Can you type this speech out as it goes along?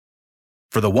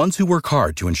For the ones who work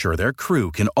hard to ensure their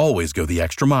crew can always go the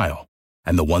extra mile,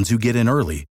 and the ones who get in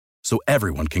early so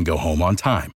everyone can go home on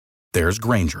time, there's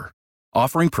Grainger,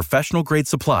 offering professional-grade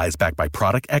supplies backed by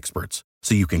product experts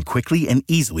so you can quickly and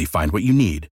easily find what you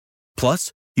need.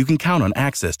 Plus, you can count on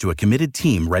access to a committed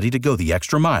team ready to go the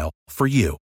extra mile for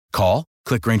you. Call,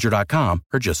 click Grainger.com,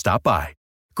 or just stop by.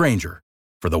 Grainger,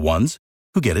 for the ones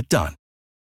who get it done.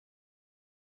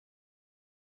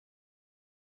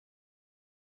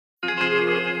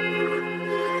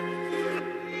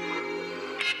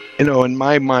 You know, in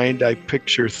my mind, I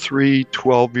picture 3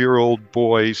 12-year-old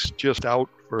boys just out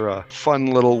for a fun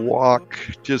little walk,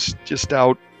 just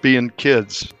out being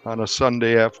kids on a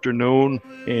Sunday afternoon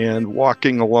and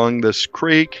walking along this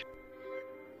creek.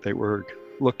 They were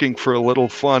looking for a little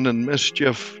fun and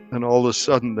mischief, and all of a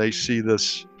sudden they see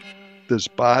this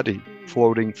body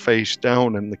floating face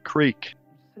down in the creek.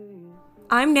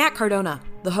 I'm Nat Cardona,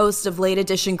 the host of Late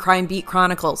Edition Crime Beat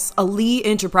Chronicles, a Lee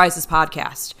Enterprises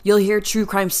podcast. You'll hear true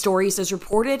crime stories as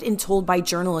reported and told by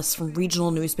journalists from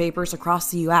regional newspapers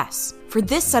across the U.S. For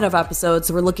this set of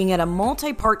episodes, we're looking at a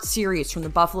multi-part series from the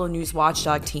Buffalo News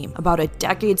Watchdog team about a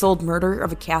decades-old murder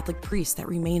of a Catholic priest that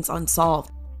remains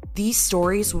unsolved. These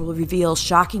stories will reveal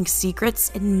shocking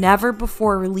secrets and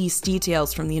never-before-released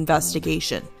details from the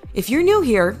investigation. If you're new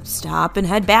here, stop and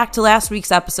head back to last week's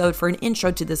episode for an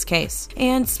intro to this case.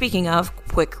 And speaking of,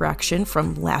 quick correction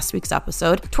from last week's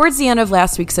episode, towards the end of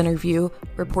last week's interview,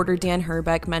 reporter Dan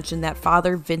Herbeck mentioned that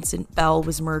Father Vincent Bell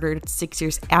was murdered 6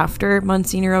 years after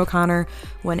Monsignor O'Connor,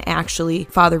 when actually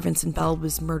Father Vincent Bell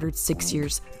was murdered 6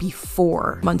 years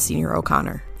before Monsignor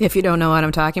O'Connor. If you don't know what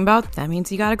I'm talking about, that means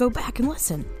you gotta go back and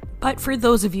listen. But for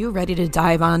those of you ready to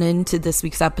dive on into this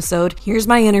week's episode, here's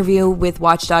my interview with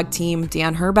Watchdog team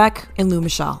Dan Herbeck and Lou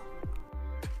Michel.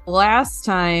 Last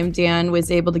time, Dan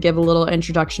was able to give a little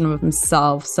introduction of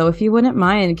himself. So if you wouldn't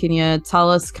mind, can you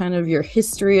tell us kind of your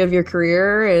history of your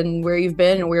career and where you've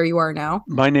been and where you are now?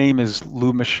 My name is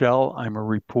Lou Michel. I'm a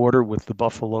reporter with the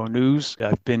Buffalo News.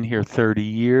 I've been here 30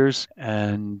 years,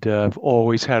 and I've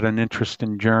always had an interest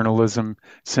in journalism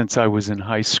since I was in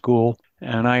high school.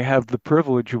 And I have the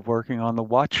privilege of working on the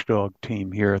Watchdog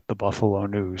team here at the Buffalo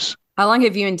News. How long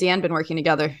have you and Dan been working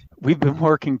together? We've been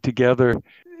working together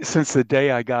since the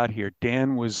day I got here.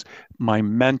 Dan was my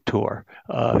mentor.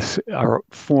 Our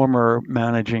former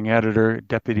managing editor,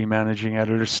 deputy managing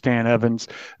editor, Stan Evans,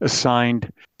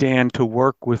 assigned Dan to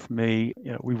work with me.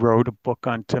 We wrote a book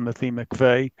on Timothy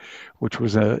McVeigh, which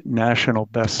was a national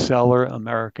bestseller,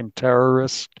 American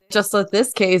Terrorist. Just like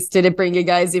this case, did it bring you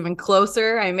guys even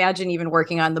closer? I imagine even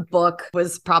working on the book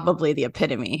was probably the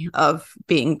epitome of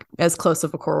being as close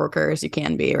of a coworker as you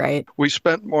can be, right? We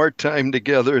spent more time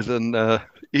together than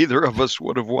either of us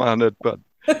would have wanted, but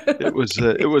it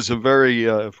was a very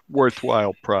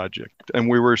worthwhile project, and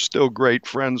we were still great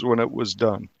friends when it was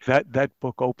done. That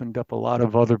book opened up a lot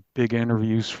of other big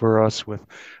interviews for us with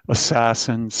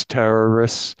assassins,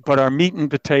 terrorists, but our meat and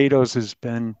potatoes has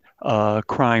been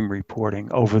crime reporting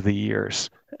over the years,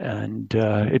 and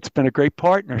it's been a great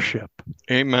partnership.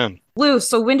 Amen. Lou,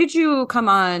 so when did you come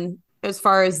on as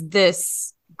far as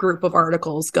this group of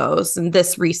articles goes and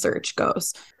this research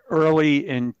goes? Early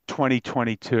in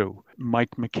 2022,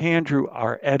 Mike McAndrew,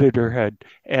 our editor, had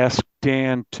asked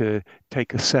Dan to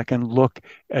take a second look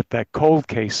at that cold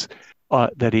case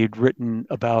that he had written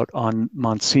about on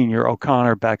Monsignor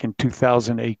O'Connor back in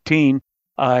 2018.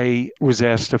 I was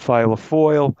asked to file a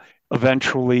FOIL.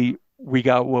 Eventually, we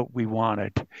got what we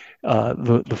wanted.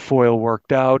 The FOIL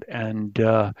worked out, and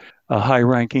a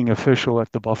high-ranking official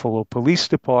at the Buffalo Police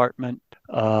Department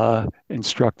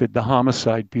instructed the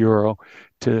Homicide Bureau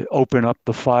to open up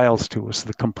the files to us,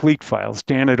 the complete files.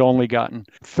 Dan had only gotten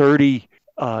 30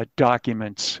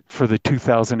 documents for the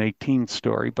 2018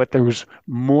 story, but there was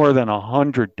more than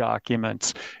 100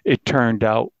 documents, it turned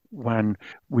out, when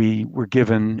we were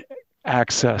given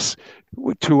access.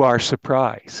 To our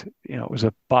surprise, it was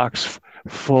a box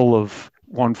full of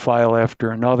one file after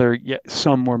another, yet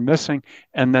some were missing,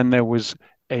 and then there was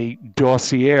a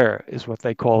dossier, is what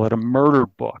they call it, a murder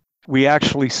book. We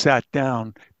actually sat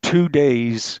down 2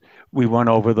 days. We went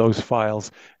over those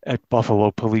files at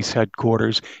Buffalo Police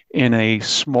Headquarters in a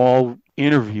small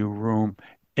interview room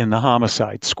in the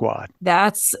homicide squad.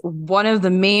 That's one of the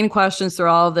main questions through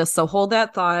all of this. So hold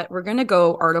that thought. We're going to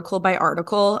go article by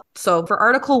article. So for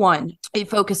article 1, it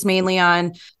focused mainly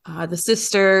on the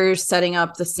sisters setting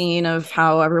up the scene of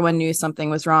how everyone knew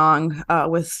something was wrong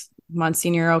with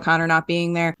Monsignor O'Connor not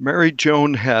being there. Mary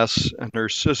Joan Hess and her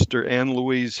sister Anne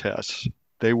Louise Hess,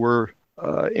 they were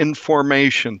in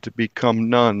formation to become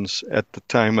nuns at the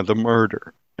time of the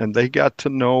murder. And they got to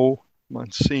know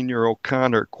Monsignor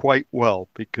O'Connor quite well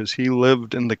because he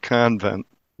lived in the convent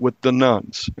with the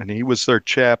nuns and he was their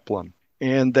chaplain.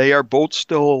 And they are both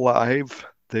still alive.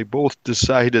 They both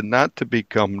decided not to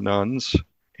become nuns,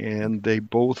 and they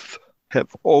both have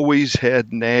always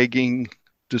had nagging,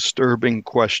 disturbing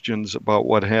questions about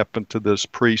what happened to this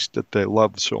priest that they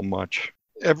loved so much.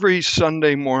 Every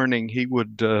Sunday morning, he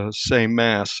would say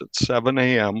Mass at 7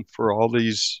 a.m. for all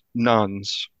these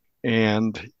nuns,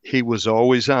 and he was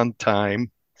always on time.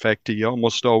 In fact, he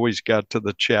almost always got to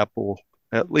the chapel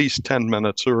at least 10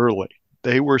 minutes early.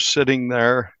 They were sitting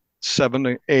there,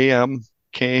 7 a.m.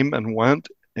 came and went,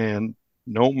 and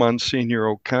no Monsignor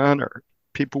O'Connor.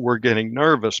 People were getting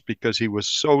nervous because he was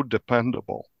so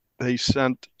dependable. They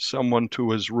sent someone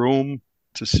to his room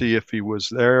to see if he was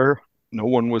there. No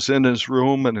one was in his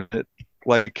room, and it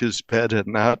like his bed had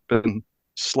not been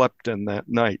slept in that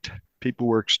night. People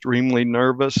were extremely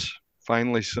nervous.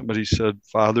 Finally, somebody said,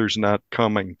 "Father's not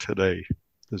coming today.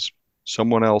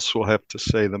 Someone else will have to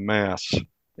say the Mass."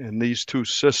 And these two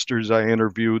sisters I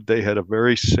interviewed, they had a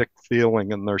very sick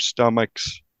feeling in their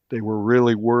stomachs. They were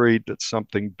really worried that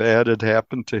something bad had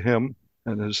happened to him.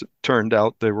 And as it turned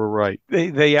out, they were right.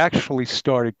 They actually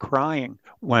started crying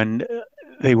when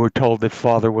they were told that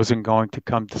Father wasn't going to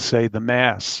come to say the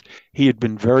Mass. He had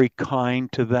been very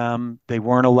kind to them. They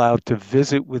weren't allowed to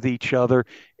visit with each other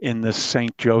in the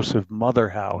St. Joseph Mother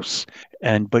House.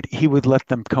 But he would let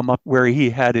them come up where he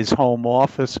had his home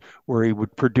office, where he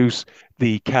would produce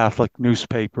the Catholic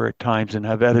newspaper at times and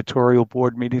have editorial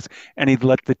board meetings. And he'd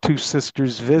let the two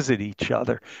sisters visit each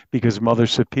other because Mother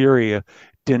Superior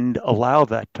didn't allow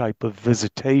that type of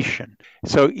visitation.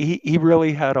 So he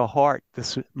really had a heart,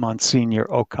 this Monsignor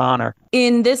O'Connor.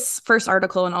 In this first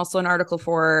article and also in Article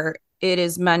 4, it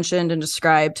is mentioned and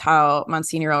described how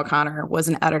Monsignor O'Connor was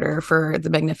an editor for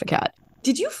the Magnificat.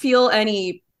 Did you feel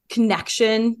any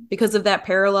connection because of that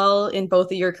parallel in both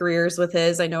of your careers with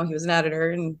his? I know he was an editor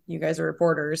and you guys are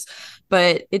reporters,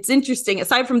 but it's interesting.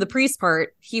 Aside from the priest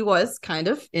part, he was kind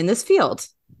of in this field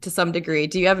to some degree.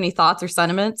 Do you have any thoughts or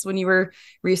sentiments when you were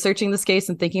researching this case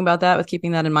and thinking about that with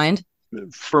keeping that in mind?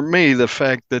 For me, the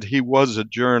fact that he was a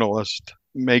journalist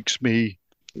makes me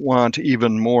want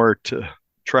even more to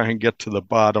try and get to the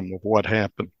bottom of what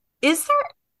happened. Is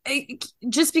there,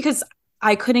 just because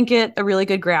I couldn't get a really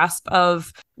good grasp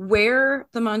of where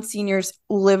the Monsignor's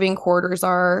living quarters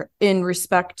are in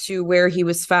respect to where he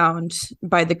was found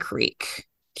by the creek.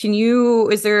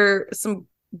 Is there some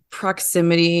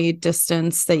proximity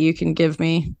distance that you can give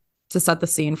me to set the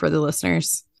scene for the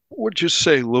listeners? Would you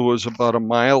say Lou is about a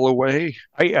mile away?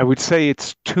 I would say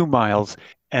it's 2 miles,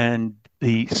 and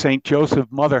the St. Joseph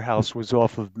Mother House was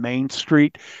off of Main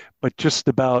Street, but just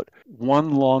about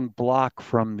one long block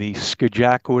from the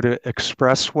Skagakota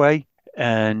Expressway.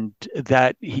 And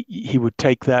that he would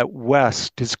take that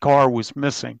west. His car was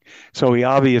missing. So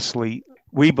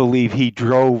we believe he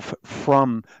drove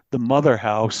from the Mother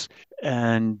House,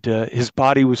 and his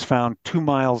body was found 2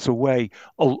 miles away,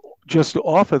 just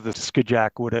off of the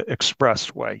Skagakota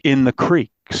Expressway in the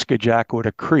creek,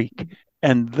 Skagakota Creek.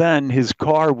 And then his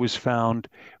car was found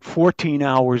 14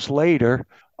 hours later,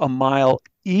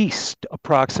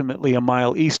 approximately a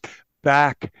mile east,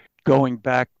 going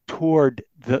back toward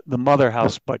the Mother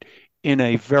House, but in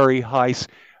a very high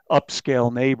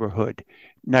upscale neighborhood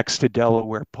next to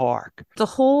Delaware Park. The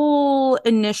whole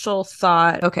initial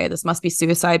thought, okay, this must be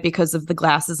suicide because of the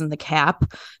glasses and the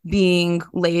cap being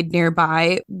laid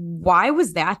nearby. Why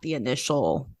was that the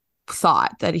initial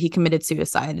thought, that he committed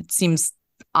suicide? It seems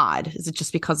odd. Is it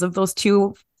just because of those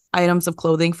two items of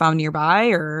clothing found nearby,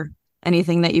 or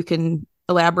anything that you can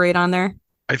elaborate on there?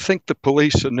 I think the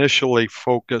police initially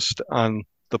focused on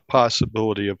the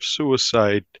possibility of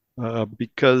suicide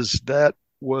because that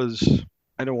was,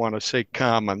 I don't want to say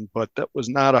common, but that was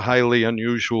not a highly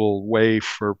unusual way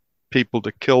for people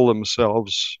to kill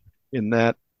themselves in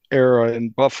that era in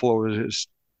Buffalo, is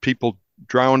people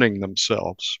drowning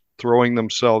themselves, throwing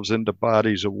themselves into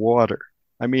bodies of water.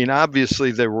 I mean,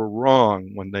 obviously they were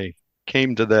wrong when they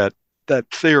came to that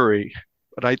theory,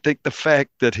 but I think the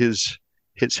fact that his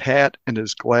hat and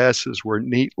his glasses were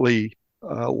neatly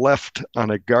left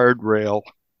on a guardrail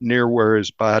near where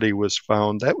his body was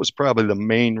found, that was probably the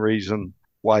main reason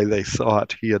why they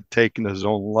thought he had taken his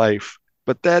own life.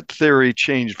 But that theory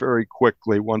changed very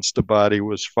quickly once the body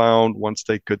was found, once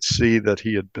they could see that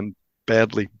he had been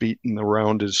badly beaten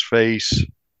around his face,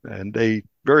 and they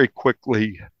very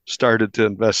quickly started to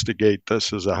investigate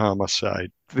this as a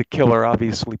homicide. The killer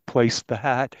obviously placed the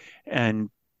hat and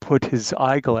put his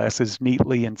eyeglasses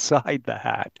neatly inside the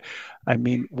hat. I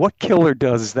mean, what killer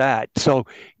does that? So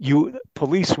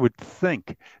police would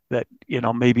think that,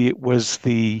 maybe it was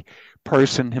the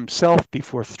person himself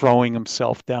before throwing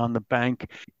himself down the bank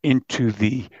into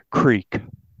the creek.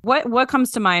 What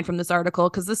comes to mind from this article?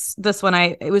 Because this one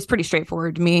it was pretty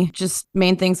straightforward to me. Just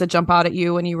main things that jump out at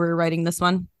you when you were writing this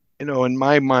one. In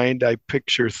my mind, I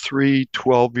picture three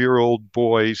 12-year-old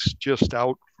boys just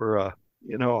out for a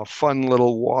fun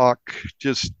little walk,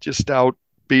 just out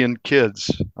being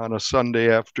kids on a Sunday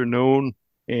afternoon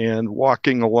and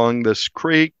walking along this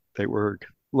creek. They were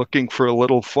looking for a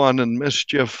little fun and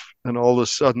mischief, and all of a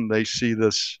sudden they see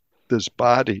this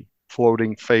body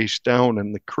floating face down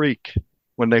in the creek.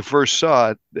 When they first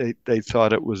saw it, they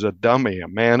thought it was a dummy, a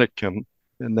mannequin,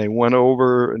 and they went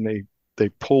over and they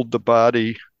pulled the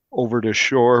body over to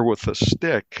shore with a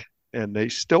stick, and they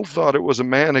still thought it was a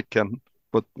mannequin.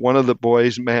 But one of the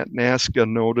boys, Matt Naska,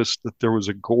 noticed that there was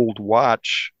a gold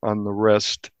watch on the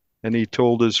wrist, and he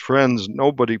told his friends,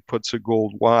 nobody puts a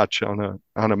gold watch on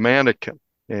a mannequin.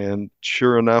 And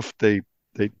sure enough, they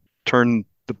turned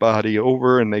the body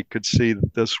over, and they could see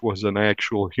that this was an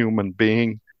actual human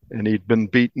being, and he'd been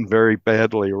beaten very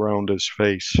badly around his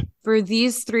face. For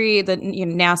these three,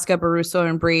 Naska, Baruso,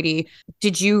 and Brady,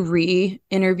 did you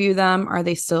re-interview them? Are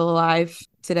they still alive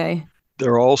today?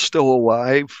 They're all still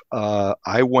alive.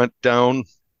 I went down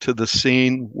to the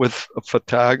scene with a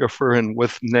photographer and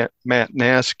with Matt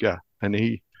Naska, and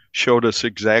he showed us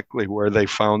exactly where they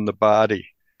found the body.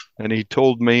 And he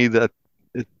told me that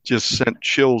it just sent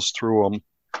chills through him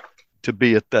to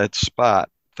be at that spot,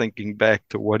 thinking back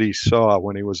to what he saw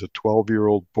when he was a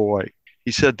 12-year-old boy.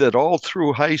 He said that all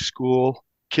through high school,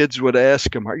 kids would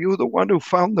ask him, "Are you the one who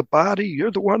found the body?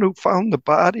 You're the one who found the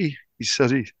body?" He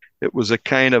said it was a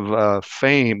kind of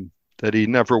fame that he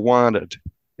never wanted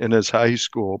in his high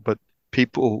school, but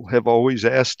people have always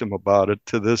asked him about it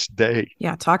to this day.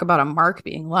 Yeah, talk about a mark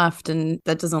being left, and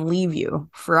that doesn't leave you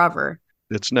forever.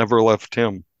 It's never left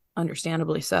him.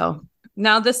 Understandably so.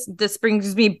 Now this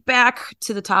brings me back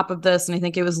to the top of this, and I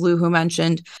think it was Lou who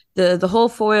mentioned the whole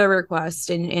FOIA request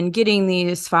and getting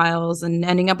these files and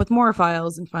ending up with more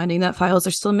files and finding that files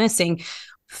are still missing.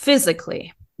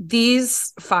 Physically,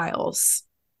 these files,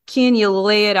 can you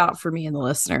lay it out for me and the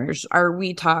listeners? Are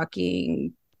we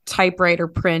talking typewriter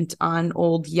print on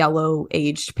old yellow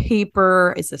aged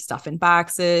paper? Is this stuff in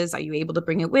boxes? Are you able to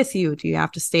bring it with you? Do you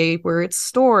have to stay where it's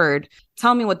stored?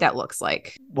 Tell me what that looks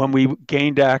like. When we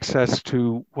gained access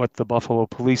to what the Buffalo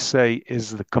police say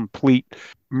is the complete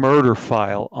murder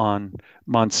file on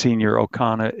Monsignor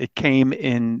O'Connor, it came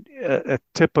in a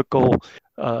typical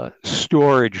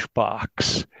storage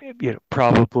box,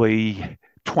 probably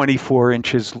 24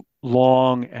 inches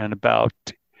long and about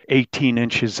 18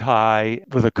 inches high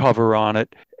with a cover on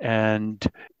it. And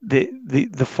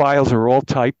the files are all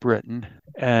typewritten.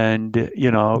 And,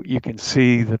 you can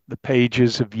see that the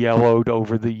pages have yellowed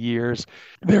over the years.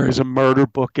 There is a murder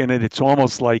book in it. It's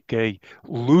almost like a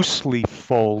loose leaf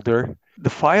folder. The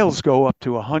files go up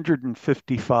to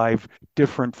 155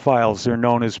 different files. They're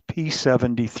known as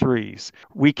P73s.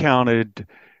 We counted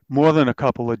more than a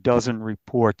couple of dozen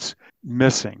reports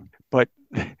missing, but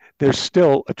there's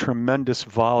still a tremendous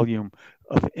volume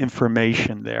of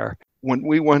information there. When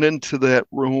we went into that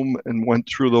room and went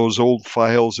through those old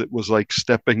files, it was like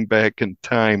stepping back in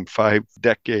time 5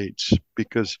 decades,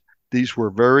 because these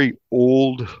were very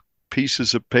old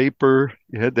pieces of paper.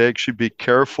 You had to actually be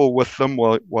careful with them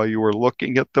while you were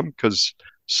looking at them, because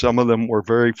some of them were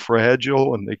very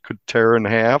fragile and they could tear in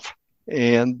half.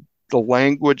 And the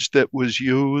language that was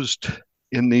used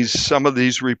in some of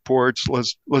these reports,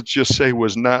 let's just say,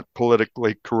 was not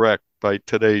politically correct by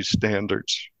today's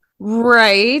standards.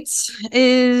 Right.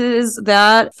 Is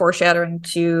that foreshadowing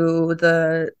to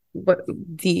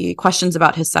the questions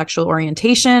about his sexual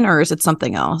orientation, or is it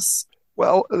something else?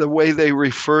 Well, the way they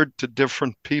referred to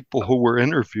different people who were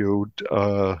interviewed,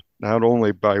 not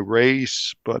only by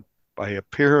race, but by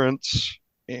appearance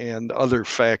and other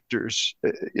factors.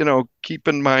 Keep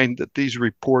in mind that these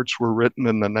reports were written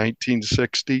in the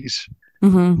 1960s.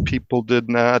 Mm-hmm. People did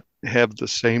not have the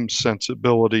same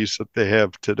sensibilities that they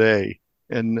have today.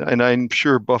 And I'm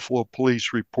sure Buffalo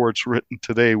police reports written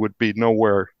today would be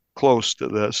nowhere close to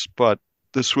this, but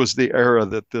this was the era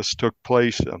that this took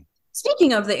place in.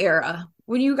 Speaking of the era,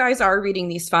 when you guys are reading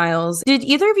these files, did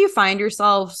either of you find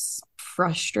yourselves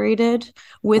frustrated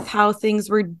with how things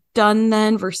were done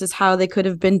then versus how they could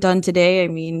have been done today? I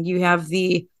mean, you have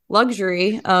the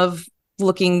luxury of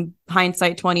looking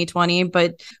hindsight 2020,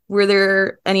 but were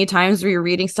there any times where you're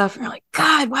reading stuff and you're like,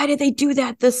 God, why did they do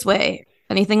that this way?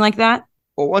 Anything like that?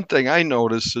 Well, one thing I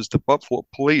noticed is the Buffalo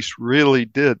police really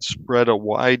did spread a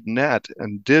wide net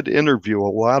and did interview a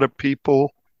lot of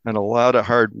people, and a lot of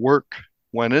hard work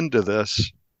went into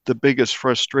this. The biggest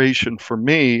frustration for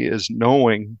me is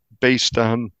knowing based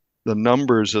on the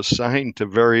numbers assigned to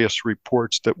various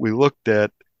reports that we looked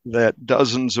at, that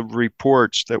dozens of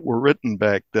reports that were written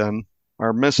back then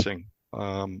are missing.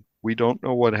 We don't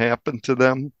know what happened to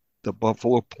them. The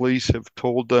Buffalo police have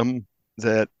told them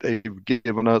that they've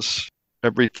given us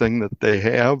everything that they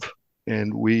have,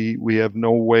 and we have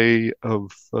no way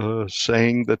of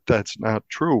saying that that's not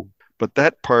true. But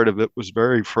that part of it was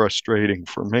very frustrating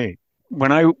for me.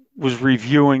 When I was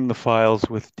reviewing the files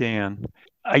with Dan,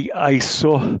 I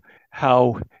saw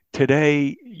how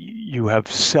today you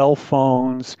have cell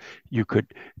phones. You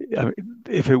could,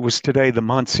 if it was today, the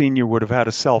Monsignor would have had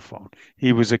a cell phone.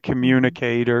 He was a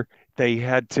communicator. They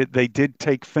did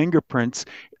take fingerprints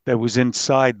that was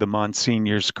inside the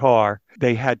Monsignor's car.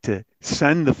 They had to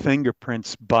send the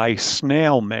fingerprints by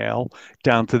snail mail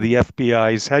down to the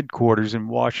FBI's headquarters in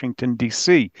Washington,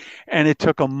 D.C. And it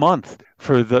took a month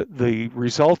for the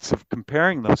results of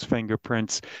comparing those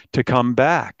fingerprints to come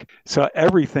back. So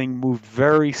everything moved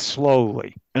very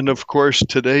slowly. And of course,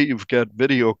 today you've got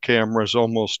video cameras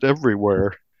almost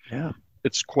everywhere. Yeah.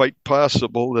 It's quite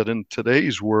possible that in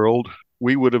today's world,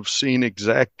 we would have seen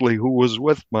exactly who was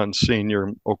with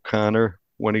Monsignor O'Connor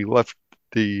when he left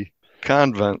the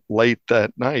convent late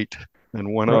that night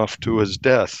and went off to his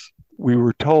death. We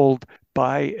were told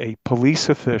by a police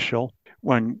official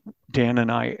when Dan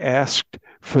and I asked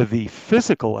for the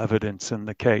physical evidence in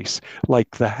the case,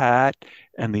 like the hat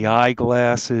and the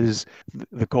eyeglasses,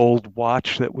 the gold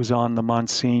watch that was on the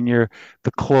Monsignor,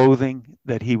 the clothing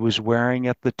that he was wearing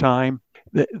at the time,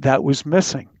 that was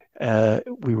missing.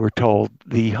 We were told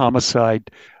the homicide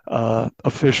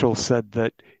official said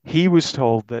that he was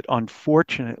told that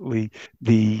unfortunately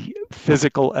the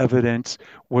physical evidence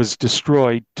was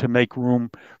destroyed to make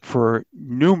room for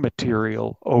new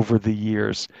material over the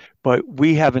years, but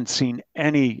we haven't seen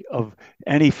any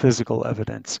physical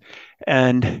evidence.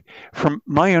 And from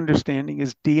my understanding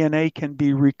is DNA can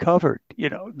be recovered.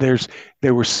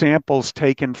 There were samples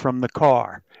taken from the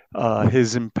car,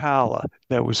 his Impala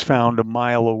that was found a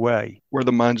mile away. Where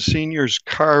the Monsignor's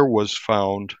car was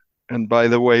found, and by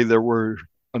the way, there were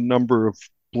a number of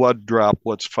blood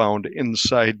droplets found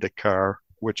inside the car,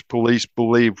 which police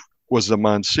believe was the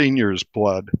Monsignor's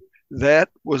blood. That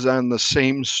was on the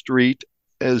same street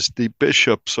as the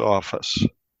bishop's office,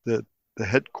 the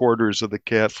headquarters of the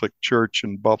Catholic Church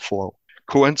in Buffalo.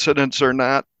 Coincidence or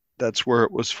not, that's where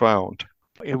it was found.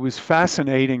 It was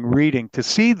fascinating reading to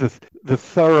see the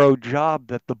thorough job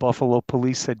that the Buffalo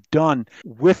police had done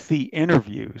with the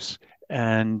interviews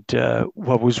and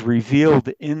what was revealed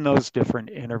in those different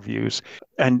interviews.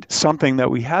 And something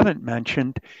that we haven't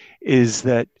mentioned is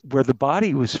that where the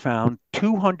body was found,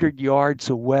 200 yards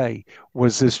away,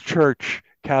 was this church,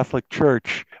 Catholic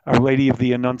Church, Our Lady of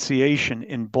the Annunciation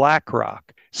in Black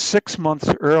Rock. 6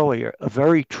 months earlier, a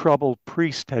very troubled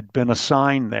priest had been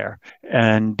assigned there,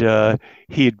 and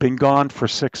he had been gone for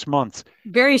 6 months.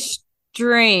 Very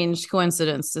strange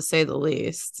coincidence, to say the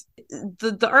least.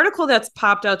 The article that's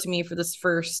popped out to me for this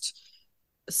first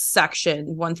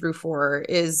section, 1 through 4,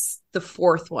 is the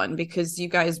fourth one, because you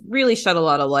guys really shed a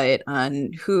lot of light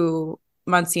on who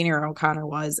Monsignor O'Connor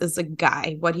was as a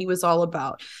guy, what he was all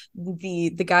about, the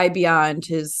guy beyond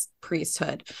his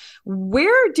priesthood.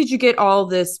 Where did you get all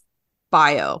this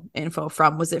bio info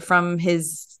from? Was it from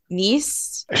his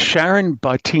niece? Sharon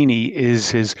Bottini is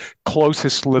his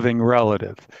closest living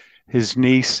relative, his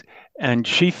niece, and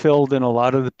she filled in a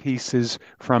lot of the pieces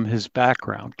from his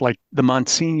background. Like the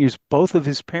Monsignors, both of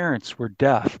his parents were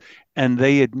deaf, and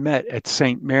they had met at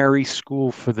St. Mary's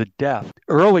School for the Deaf.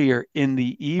 Earlier in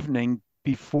the evening,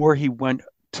 before he went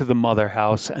to the mother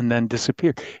house and then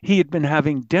disappeared, he had been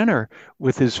having dinner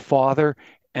with his father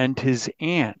and his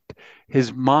aunt.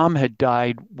 His mom had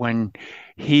died when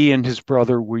he and his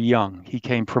brother were young. He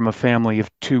came from a family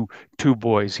of two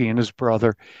boys, he and his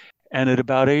brother. And at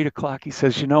about 8 o'clock, he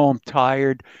says, I'm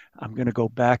tired. I'm going to go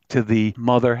back to the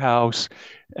mother house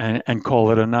and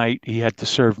call it a night. He had to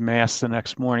serve mass the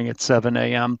next morning at 7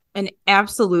 a.m. An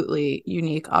absolutely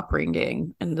unique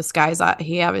upbringing. And this guy's,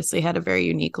 he obviously had a very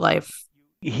unique life.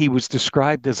 He was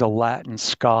described as a Latin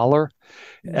scholar,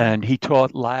 and he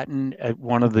taught Latin at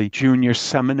one of the junior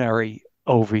seminary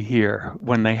over here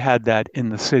when they had that in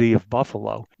the city of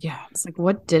Buffalo. Yeah, it's like,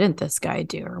 what didn't this guy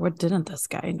do, or what didn't this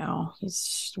guy know?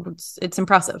 It's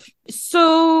impressive.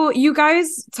 So you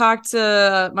guys talked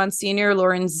to Monsignor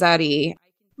Lorenzetti.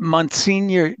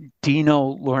 Monsignor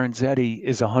Dino Lorenzetti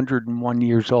is 101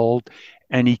 years old,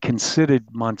 and he considered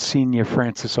Monsignor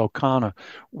Francis O'Connor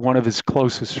one of his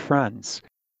closest friends.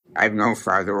 I've known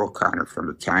Father O'Connor from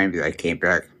the time that I came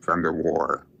back from the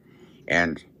war,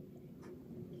 and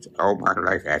all my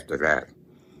life after that.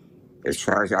 As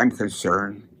far as I'm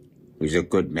concerned, He was a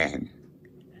good man,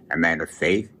 a man of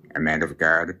faith, a man of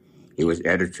God. He was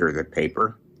editor of the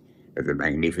paper, of the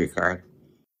Magnificat.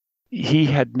 He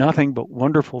had nothing but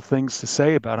wonderful things to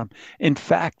say about him. In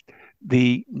fact,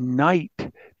 the night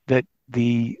that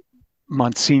the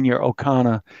Monsignor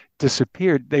O'Connor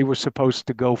disappeared, they were supposed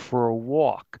to go for a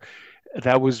walk.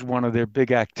 That was one of their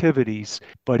big activities,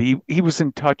 but he was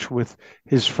in touch with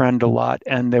his friend a lot.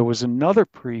 And there was another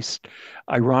priest,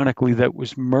 ironically, that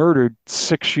was murdered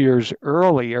 6 years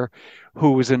earlier,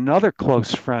 who was another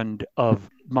close friend of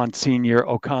Monsignor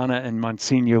O'Connor and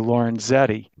Monsignor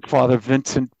Lorenzetti, Father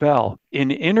Vincent Bell.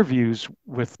 In interviews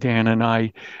with Dan and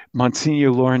I,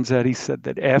 Monsignor Lorenzetti said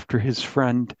that after his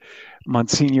friend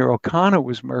Monsignor O'Connor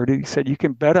was murdered, he said, you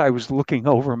can bet I was looking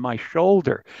over my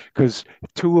shoulder because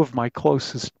two of my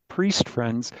closest priest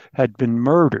friends had been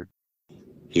murdered.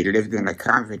 He lived in a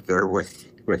convent there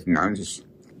with nuns,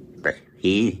 but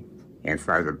he and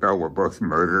Father Bell were both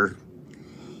murdered,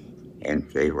 and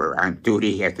they were on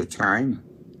duty at the time.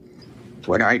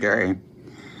 When I die,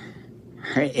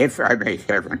 if I make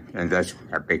heaven, and that's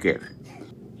a big if,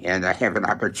 and I have an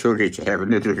opportunity to have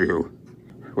an interview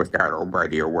with God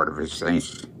Almighty or one of his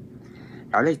saints,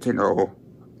 I'd like to know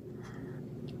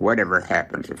whatever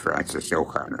happened to Francis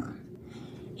O'Connor.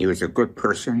 He was a good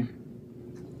person.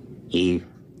 He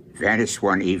vanished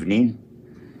one evening,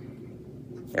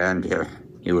 and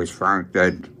he was found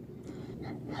dead.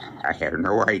 I have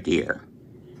no idea.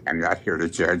 I'm not here to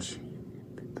judge,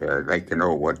 but I'd like to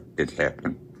know what did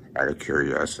happen out of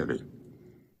curiosity.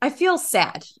 I feel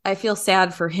sad. I feel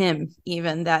sad for him,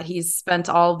 even that he's spent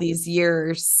all these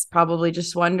years probably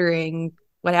just wondering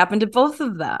what happened to both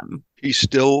of them. He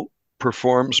still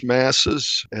performs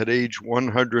masses at age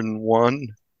 101,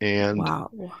 and wow.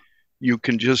 You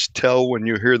can just tell when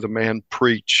you hear the man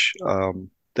preach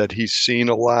that he's seen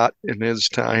a lot in his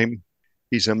time.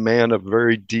 He's a man of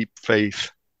very deep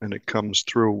faith, and it comes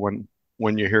through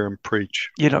when you hear him preach.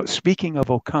 You know, speaking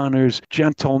of O'Connor's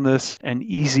gentleness and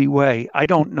easy way, I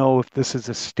don't know if this is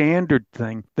a standard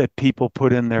thing that people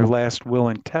put in their last will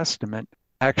and testament.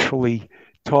 Actually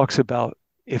talks about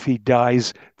if he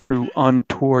dies through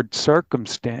untoward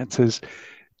circumstances,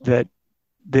 that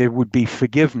there would be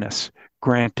forgiveness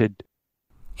granted.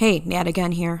 Hey, Nat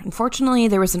again here. Unfortunately,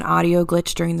 there was an audio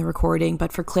glitch during the recording,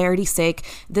 but for clarity's sake,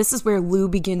 this is where Lou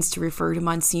begins to refer to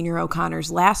Monsignor O'Connor's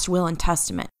last will and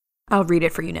testament. I'll read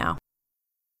it for you now.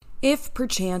 If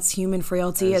perchance human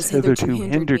frailty has hitherto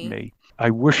hindered me,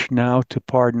 I wish now to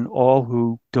pardon all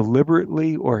who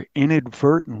deliberately or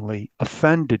inadvertently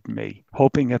offended me,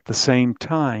 hoping at the same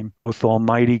time with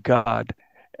Almighty God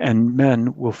and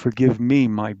men will forgive me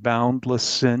my boundless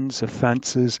sins,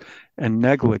 offenses, and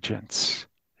negligence.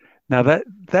 Now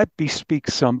that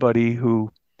bespeaks somebody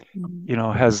who, you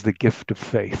know, has the gift of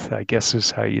faith, I guess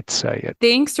is how you'd say it.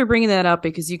 Thanks for bringing that up,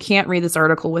 because you can't read this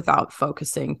article without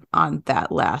focusing on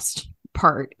that last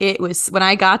part. It was, when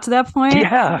I got to that point,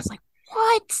 I was like,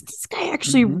 what? This guy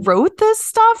actually wrote this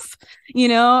stuff? You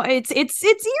know, it's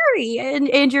eerie.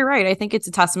 And you're right. I think it's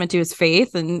a testament to his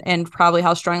faith and probably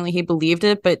how strongly he believed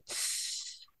it. But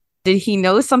did he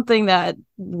know something that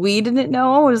we didn't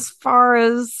know as far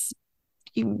as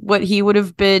what he would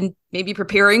have been maybe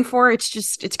preparing for?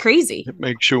 It's crazy. It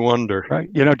makes you wonder. Right.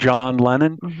 You know, John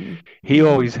Lennon, he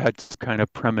always had this kind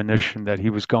of premonition that he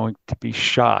was going to be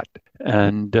shot.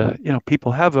 And, you know,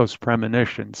 people have those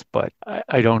premonitions, but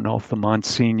I don't know if the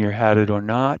Monsignor had it or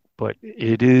not, but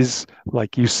it is,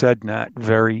 like you said, Nat,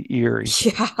 very eerie.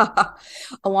 Yeah.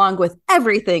 Along with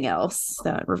everything else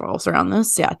that revolves around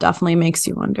this. Yeah, definitely makes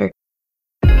you wonder.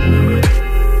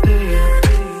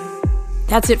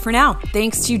 That's it for now.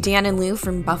 Thanks to Dan and Lou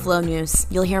from Buffalo News.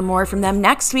 You'll hear more from them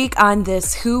next week on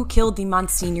this Who Killed the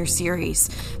Monsignor series.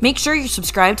 Make sure you're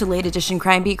subscribed to Late Edition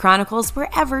Crime Beat Chronicles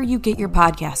wherever you get your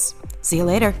podcasts. See you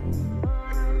later.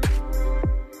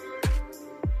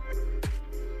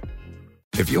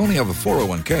 If you only have a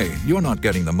 401k, you're not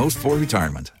getting the most for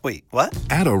retirement. Wait, what?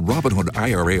 Add a Robinhood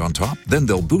IRA on top, then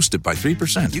they'll boost it by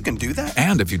 3%. You can do that?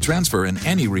 And if you transfer in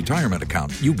any retirement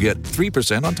account, you get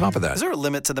 3% on top of that. Is there a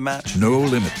limit to the match? No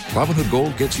limit. Robinhood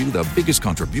Gold gets you the biggest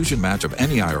contribution match of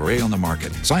any IRA on the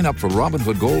market. Sign up for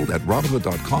Robinhood Gold at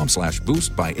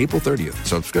Robinhood.com/boost by April 30th.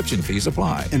 Subscription fees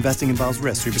apply. Investing involves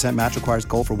risk. 3% match requires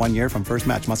gold for 1 year from first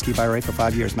match. Must keep IRA for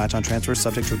 5 years. Match on transfers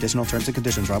subject to additional terms and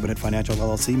conditions. Robinhood Financial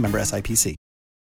LLC, member SIPC.